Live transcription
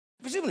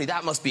Presumably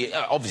that must be,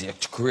 obviously, a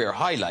career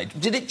highlight.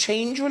 Did it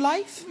change your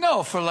life?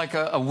 No, for like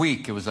a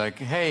week. It was like,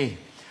 hey,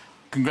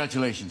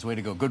 congratulations, way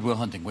to go. Good Will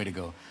Hunting, way to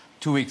go.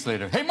 2 weeks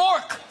later, hey,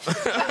 Mark!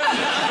 Just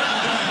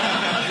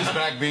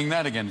back being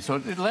that again. So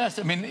it lasts,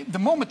 I mean, the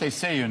moment they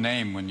say your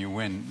name when you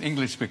win,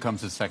 English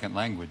becomes a second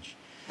language.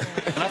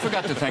 And I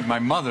forgot to thank my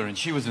mother, and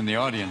she was in the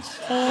audience.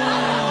 Oh.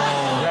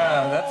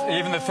 Yeah,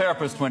 even the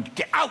therapist went,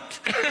 get out!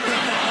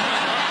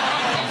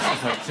 I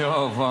was like,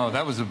 oh, wow,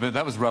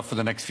 that was rough for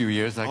the next few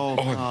years. Like, oh,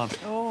 God.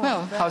 Oh,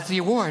 well, how's the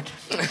award?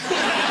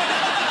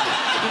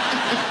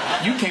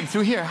 You came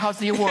through here, how's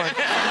the award?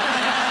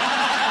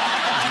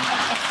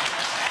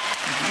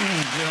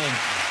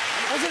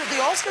 Was it at the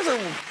Oscars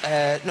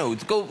or... no,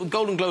 the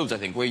Golden Globes, I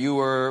think, where you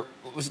were...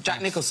 Was it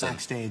Jack Nicholson?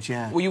 Backstage,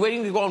 yeah. Were you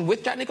waiting to go on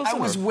with Jack Nicholson? I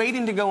was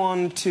waiting to go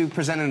on to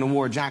present an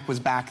award. Jack was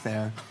back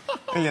there.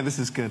 Oh, yeah, this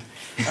is good.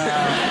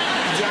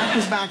 Jack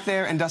was back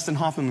there and Dustin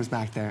Hoffman was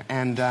back there.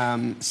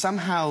 And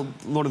somehow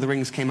Lord of the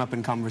Rings came up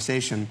in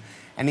conversation.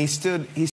 And he stood